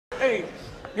Hey,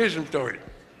 here's some story.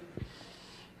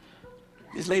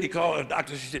 This lady called a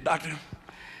doctor. She said, "Doctor,"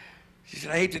 she said,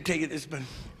 "I hate to tell you this, but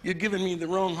you're giving me the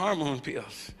wrong hormone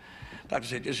pills." Doctor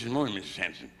said, "Just a moment, Mrs.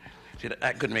 Hanson." She said,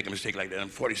 "I couldn't make a mistake like that. I'm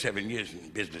 47 years in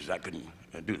business. I couldn't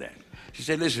do that." She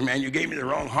said, "Listen, man, you gave me the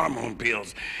wrong hormone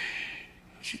pills."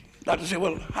 Doctor said,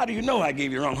 "Well, how do you know I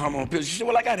gave you the wrong hormone pills?" She said,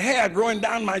 "Well, I got hair growing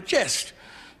down my chest."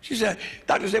 She said,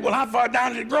 Doctor said, "Well, how far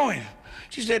down is it growing?"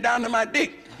 She said, "Down to my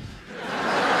dick."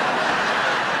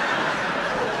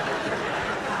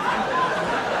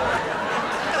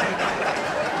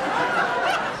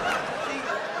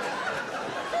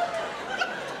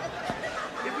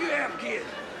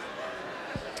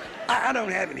 I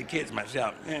don't have any kids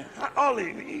myself. Yeah. All of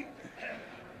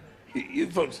you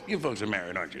folks are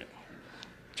married, aren't you?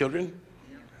 Children?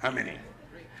 How many?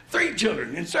 3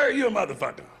 children. And sir, you're a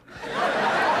motherfucker.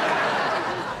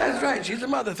 That's right. She's a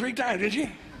mother 3 times, isn't she?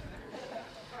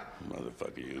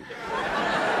 Motherfucker, you.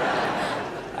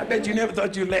 I bet you never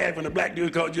thought you'd laugh when a black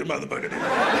dude called you a motherfucker.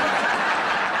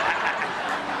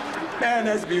 Man,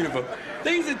 that's beautiful.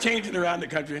 Things are changing around the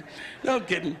country. No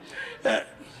kidding.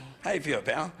 How you feel,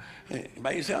 pal?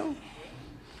 By yourself?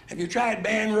 Have you tried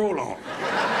band roll-on?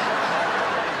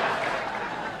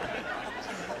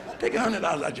 Take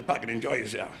 $100 out your pocket and enjoy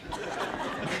yourself.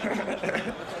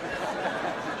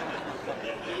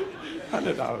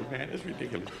 $100, man, that's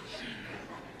ridiculous.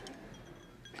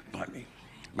 Pardon me.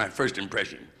 My first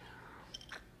impression.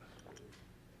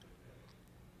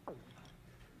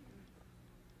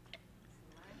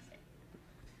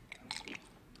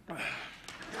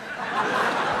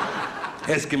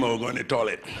 Eskimo going to the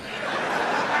toilet.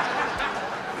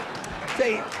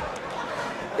 Say,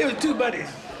 there was 2 buddies.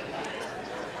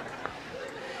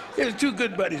 There was 2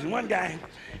 good buddies. And one guy,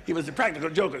 he was a practical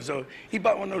joker, so he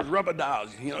bought one of those rubber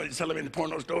dolls. You know, they sell them in the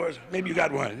porno stores. Maybe you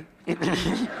got one.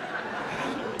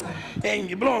 And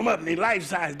you blow them up, and they're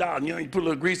life-size dolls. You know, you put a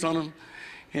little grease on them.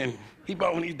 And he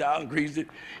bought one of these dolls, greased it,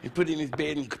 and put it in his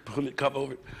bed and pulled the cover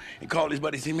over it, and called his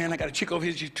buddy and said, "Man, I got a chick over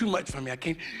here. She's too much for me. I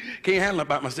can't handle it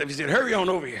by myself." He said, "Hurry on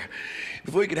over here."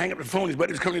 Before he could hang up the phone, his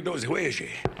buddy was coming to the door and said, "Where is she?"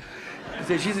 He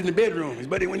said, "She's in the bedroom." His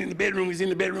buddy went in the bedroom. He was in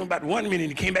the bedroom about 1 minute, and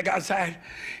he came back outside.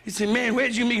 He said, "Man,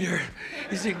 where'd you meet her?"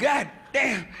 He said, "God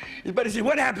damn." His buddy said,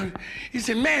 "What happened?" He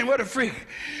said, "Man, what a freak.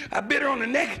 I bit her on the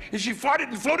neck, and she farted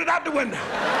and floated out the window."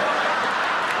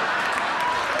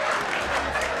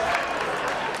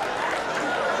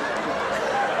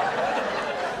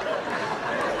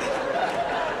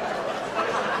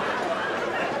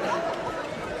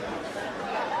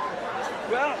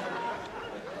 Well,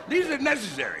 these are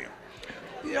necessary.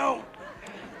 You know,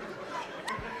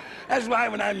 that's why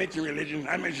when I mention religion,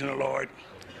 I mention the Lord.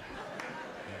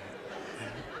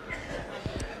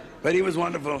 But he was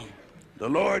wonderful. The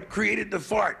Lord created the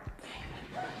fart.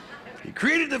 He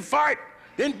created the fart,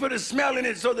 then put a smell in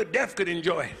it so the deaf could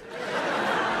enjoy it.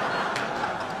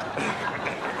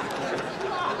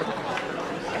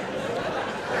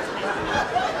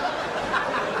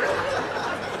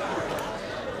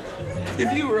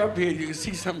 If you were up here, you could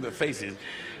see some of the faces,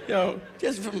 you know,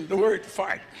 just from the word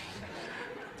fart.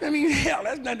 I mean, hell,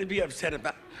 that's nothing to be upset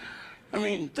about. I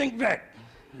mean, think back.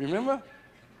 Remember?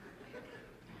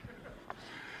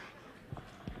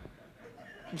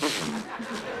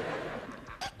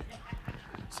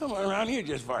 Someone around here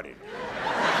just farted.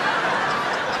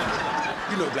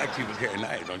 You know black people carry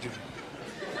knives, don't you?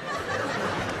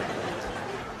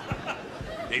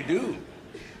 They do.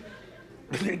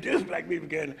 They do, black people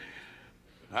carry knives.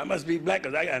 I must be black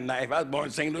because I got a knife. I was born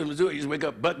in St. Louis, Missouri. I used to wake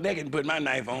up buck naked and put my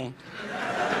knife on.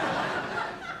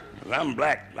 I'm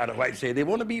black. A lot of whites say they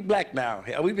want to be black now.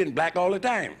 Hell, we've been black all the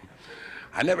time.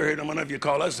 I never heard one of you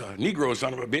call us a Negro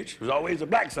son of a bitch. It was always a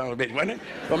black son of a bitch, wasn't it?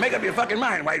 Well, make up your fucking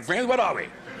mind, white friends. What are we?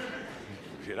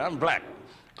 Shit, I'm black.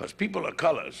 Because people are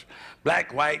colors.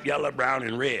 Black, white, yellow, brown,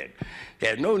 and red.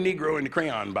 There's no Negro in the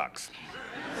crayon box.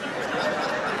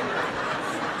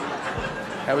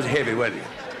 That was heavy, wasn't it?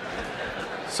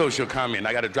 Social comment.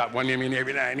 I got to drop one of them in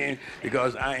every now and then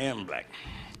because I am black.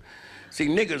 See,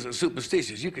 niggas are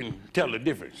superstitious. You can tell the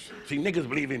difference. See, niggas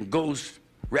believe in ghosts,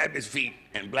 rabbit's feet,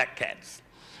 and black cats.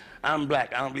 I'm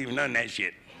black. I don't believe in none of that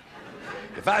shit.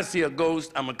 If I see a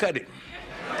ghost, I'm going to cut it.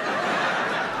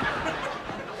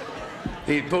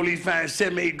 The police find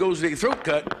 7 or 8 ghosts with their throat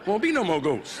cut, won't be no more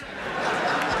ghosts.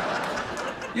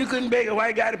 You couldn't beg a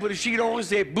white guy to put a sheet on and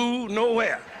say, boo,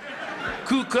 nowhere.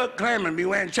 Ku Klux Klan be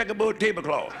wearing checkerboard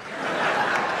tablecloth.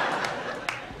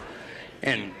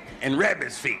 And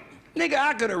rabbit's feet. Nigga,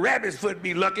 how could a rabbit's foot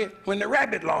be lucky when the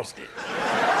rabbit lost it?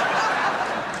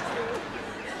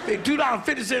 Pay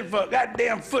 $2.50 for a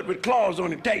goddamn foot with claws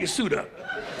on it, tie your suit up.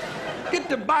 Get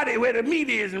the body where the meat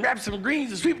is and wrap some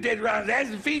greens and sweet potatoes around his ass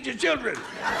and feed your children.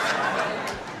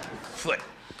 Foot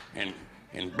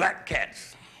and black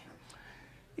cats.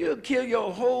 You'll kill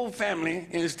your whole family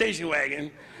in a station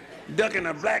wagon ducking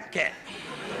a black cat.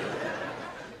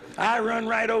 I run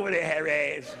right over there,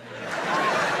 hairy ass.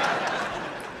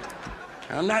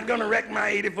 I'm not gonna wreck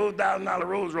my $84,000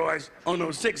 Rolls Royce on no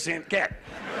 6-cent cat.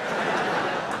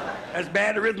 That's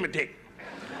bad arithmetic.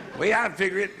 The way I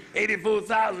figure it,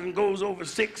 84,000 goes over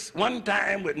 6 one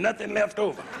time with nothing left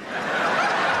over.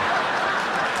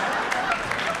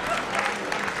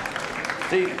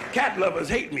 See, cat lovers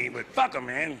hate me, but fuck 'em,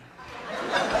 man.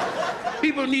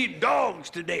 People need dogs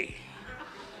today.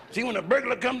 See, when a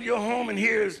burglar comes to your home and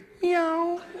hears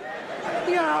meow,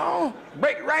 meow,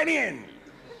 break right in.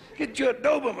 Get you a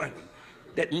Doberman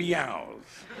that meows.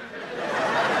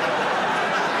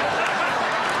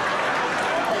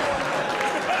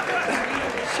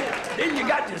 Shit, then you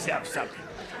got yourself something.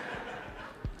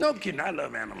 No kidding, I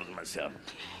love animals myself.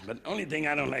 But the only thing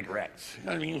I don't like rats.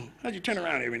 I mean, how'd you turn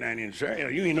around every now and then, sir?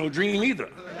 You ain't no dream either.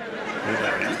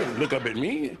 You can look up at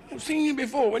me. I've seen you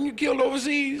before. Wasn't you killed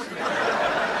overseas?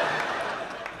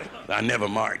 I never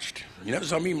marched. You never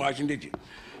saw me marching, did you?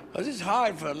 Because it's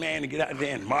hard for a man to get out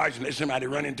there and march and let somebody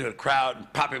run into a crowd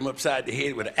and pop him upside the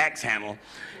head with an axe handle,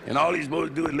 and all he's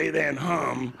supposed to do is lay there and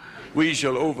hum, "We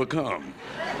shall overcome."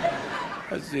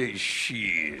 I say,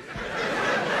 shit.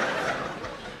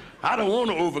 I don't want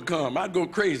to overcome. I'd go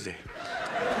crazy.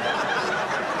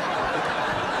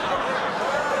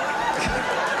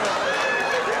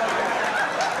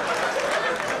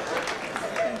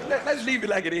 Let's leave it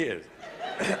like it is.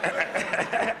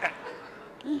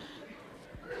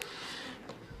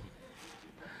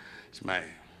 It's my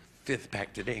 5th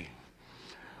pack today.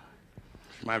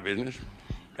 It's my business.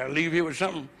 Gotta leave here with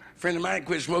something. A friend of mine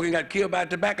quit smoking, got killed by a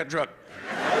tobacco truck.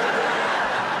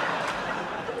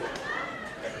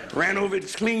 Ran over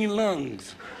its clean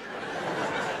lungs.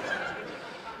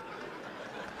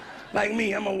 Like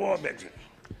me, I'm a war veteran.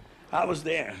 I was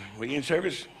there. Were you in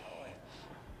service?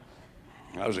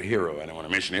 I was a hero. I don't want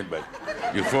to mention it, but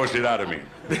you forced it out of me.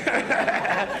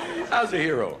 I was a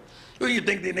hero. Who do you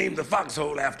think they named the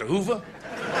foxhole after? Hoover?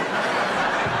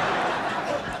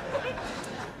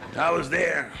 I was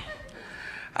there.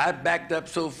 I backed up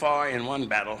so far in one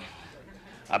battle,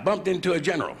 I bumped into a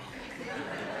general.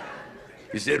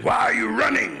 He said, "Why are you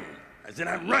running?" I said,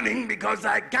 "I'm running because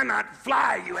I cannot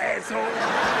fly, you asshole."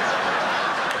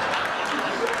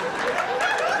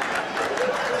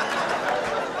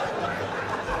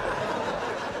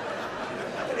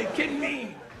 Are they kidding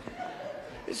me?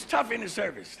 It's tough in the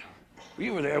service.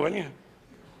 You were there, weren't you?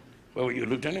 What were you,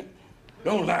 lieutenant?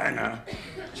 Don't lie now.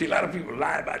 See, a lot of people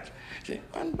lie about you. Say,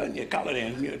 unbutton your collar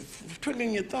then, you're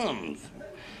twiddling your thumbs.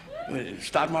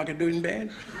 Stock market doing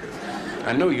bad?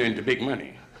 I know you're into big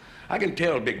money. I can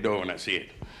tell big dough when I see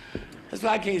it. That's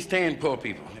why I can't stand poor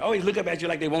people. They always look up at you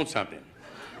like they want something.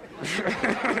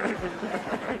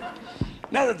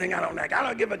 Another thing I don't like, I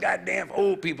don't give a goddamn if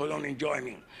old people don't enjoy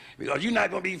me, because you're not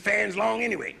gonna be fans long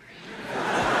anyway.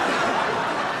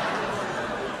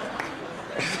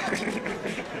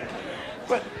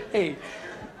 But hey,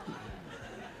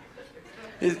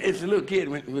 it's a little kid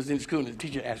when he was in school, and the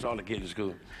teacher asked all the kids in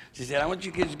school. She said, "I want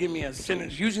you kids to give me a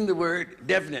sentence using the word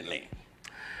definitely."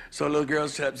 So a little girl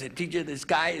stood up and said, "Teacher, the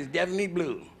sky is definitely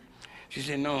blue." She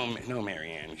said, no,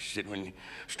 Marianne." She said, "When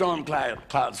storm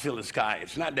clouds fill the sky,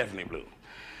 it's not definitely blue."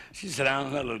 She said, "I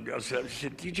don't know." Little girl stood up. She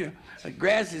said, "Teacher, the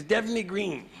grass is definitely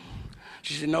green."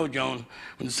 She said, "No, Joan,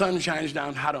 when the sun shines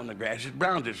down hot on the grass, it's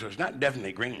brown, so it's not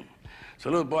definitely green." So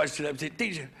a little boy stood up and said,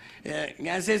 "Teacher, can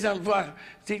I say something for her?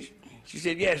 Teacher?" She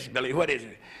said, "Yes, Billy, what is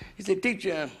it?" He said,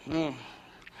 "Teacher, when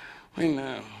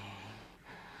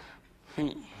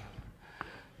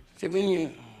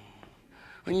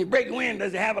you break wind,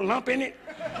 does it have a lump in it?"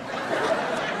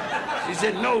 She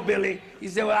said, "No, Billy." He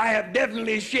said, "Well, I have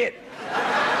definitely shit."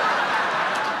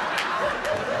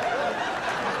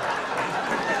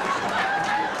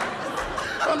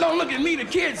 Well, don't look at me, the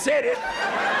kid said it.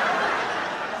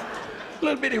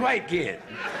 Little bitty white kid.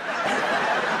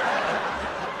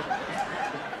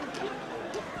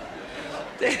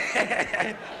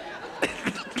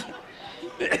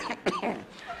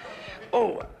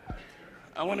 Oh,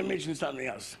 I want to mention something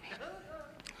else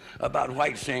about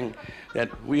whites saying that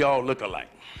we all look alike.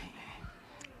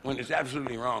 When it's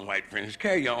absolutely wrong, white friends.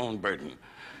 Carry your own burden.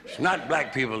 It's not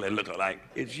black people that look alike.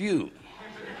 It's you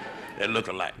that look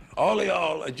alike. All of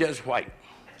y'all are just white.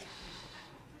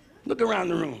 Look around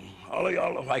the room. All of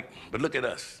y'all are white, but look at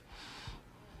us.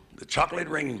 The chocolate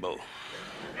rainbow.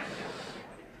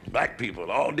 Black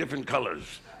people, all different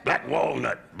colors, black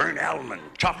walnut, burnt almond,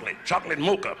 chocolate, chocolate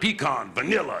mocha, pecan,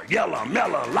 vanilla, yellow,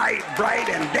 mellow, light, bright,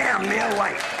 and damn near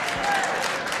white.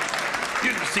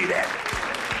 You can see that.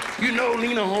 You know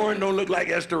Lena Horne don't look like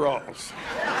Esther Ross.